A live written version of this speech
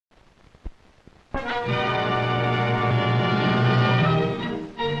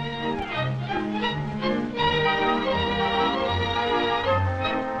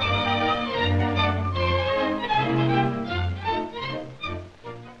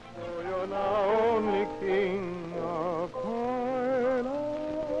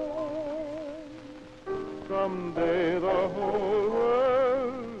Someday the whole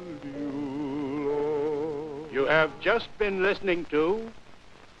world you'll own. You have just been listening to...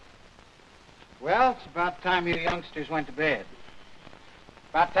 Well, it's about time you youngsters went to bed.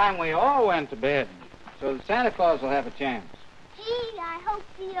 About time we all went to bed, so that Santa Claus will have a chance. Gee, I hope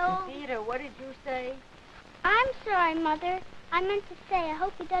he'll... Peter, what did you say? I'm sorry, Mother. I meant to say I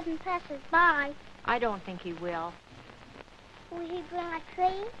hope he doesn't pass us by. I don't think he will. Will he bring a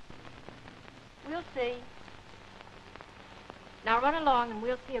tree? We'll see. Now run along and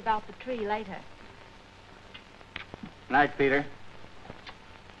we'll see about the tree later. Good night, Peter.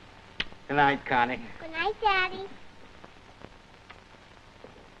 Good night, Connie. Good night, Daddy.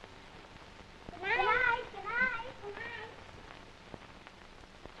 Good night. Good night. Good night. Good night.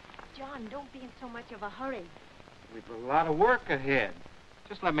 John, don't be in so much of a hurry. We've a lot of work ahead.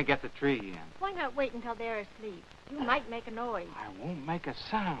 Just let me get the tree in. Why not wait until they're asleep? You might make a noise. I won't make a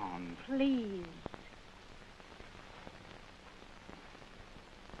sound. Please.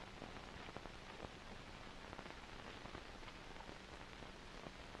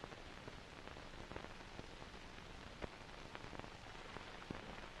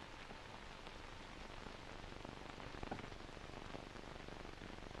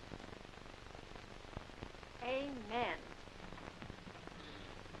 Amen.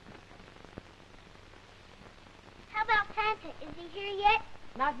 How about Santa? Is he here yet?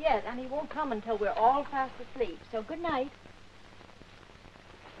 Not yet, and he won't come until we're all fast asleep. So good night.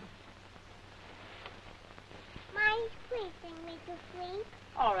 Mommy, please sing me to sleep.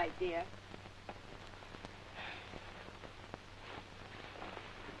 All right, dear.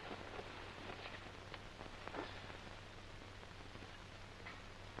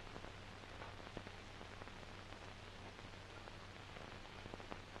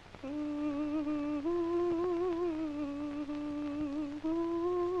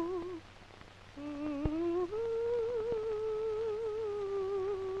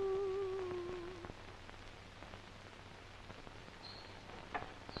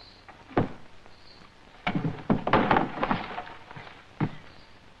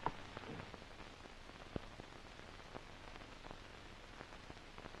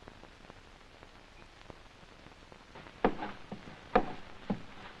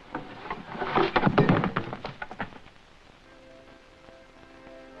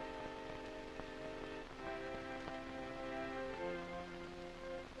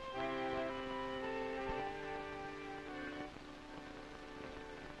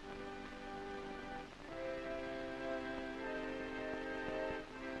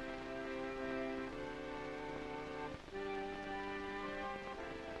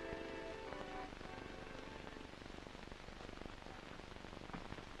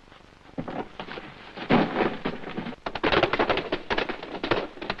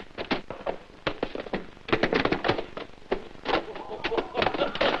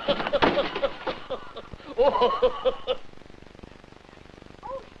 Oh,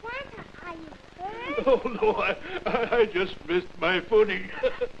 Santa, are you hurt? Oh, no, I just missed my footing.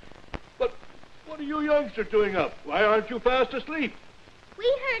 But what are you youngsters doing up? Why aren't you fast asleep? We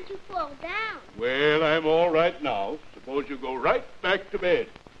heard you fall down. Well, I'm all right now. Suppose you go right back to bed.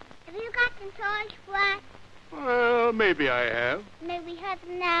 Have you got the toys flat? Well, maybe I have. May we have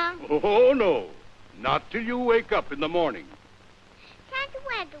them now? Oh, no. Not till you wake up in the morning. Santa,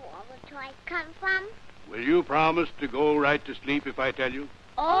 where do all the toys come from? Will you promise to go right to sleep if I tell you?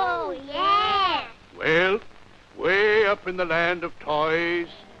 Oh, yeah. Well, way up in the land of toys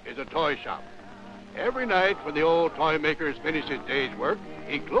is a toy shop. Every night when the old toy maker has finished his day's work,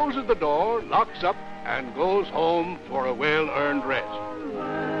 he closes the door, locks up, and goes home for a well-earned rest.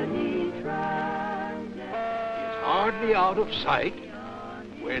 He's hardly out of sight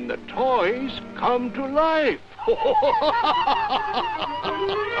when the toys come to life.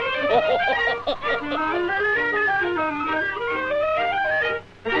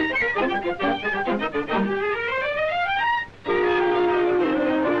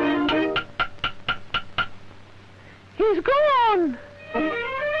 He's gone.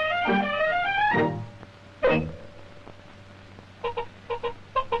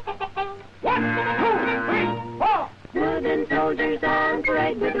 Wooden soldiers on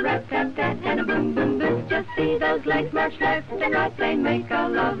parade with a rat-tat-tat and a boom-boom boots. Just see those legs march left and right, they make a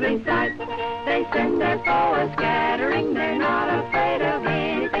lovely sight. They send their foe a scattering, they're not afraid of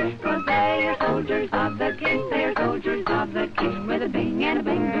anything, 'cause they are soldiers soldiers of the king. They are soldiers of the king with a bing and a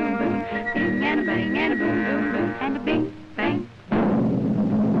bing boom boom. Bing and a bang and a boom boom boom. And a bing bang.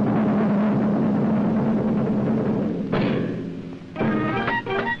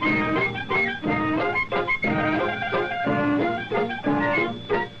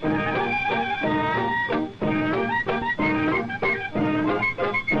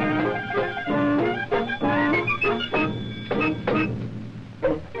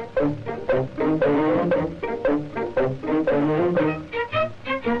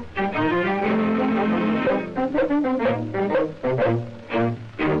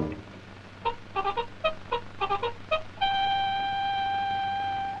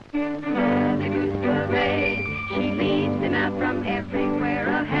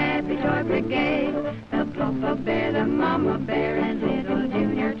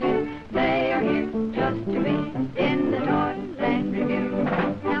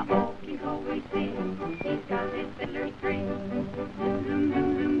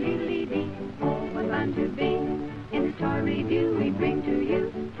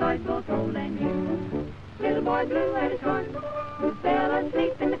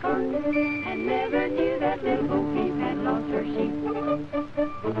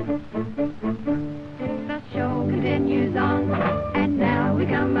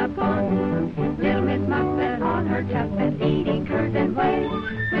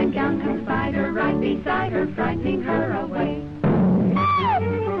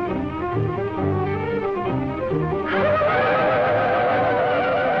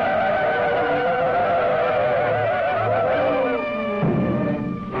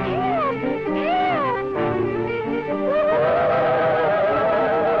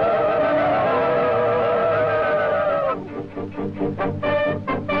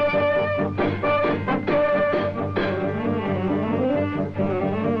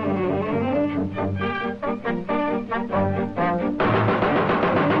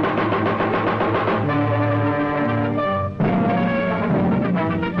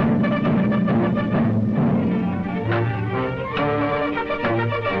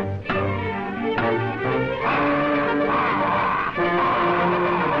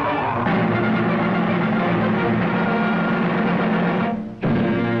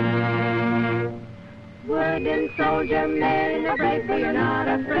 Soldier men are brave, we are not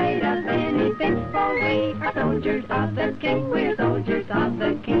afraid of anything, for we are soldiers of the king. We are soldiers of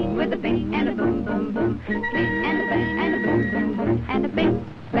the king with a bing and a boom boom boom, bing and a bang and a boom boom boom, and a bing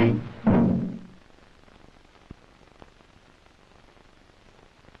bang.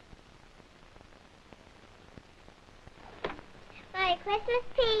 Merry Christmas,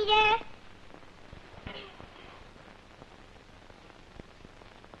 Peter.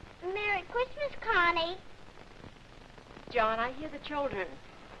 Merry Christmas, Connie. John, I hear the children.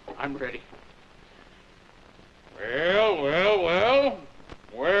 I'm ready. Well.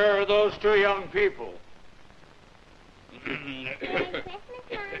 Where are those two young people? Merry Christmas,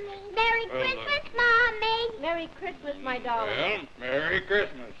 Mommy. Merry Christmas, Mommy. Merry Christmas, my darling. Well, Merry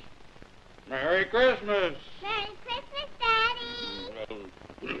Christmas. Merry Christmas. Merry Christmas, Daddy. Well,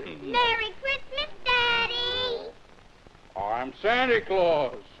 Merry Christmas, Daddy. I'm Santa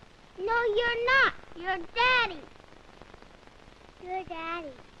Claus. No, you're not. You're Daddy. You're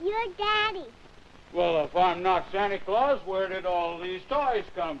Daddy. You're Daddy. Well, if I'm not Santa Claus, where did all these toys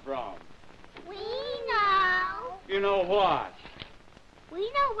come from? We know. You know what? We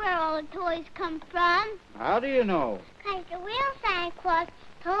know where all the toys come from. How do you know? 'Cause the real Santa Claus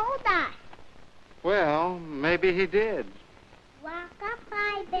told us. Well, maybe he did.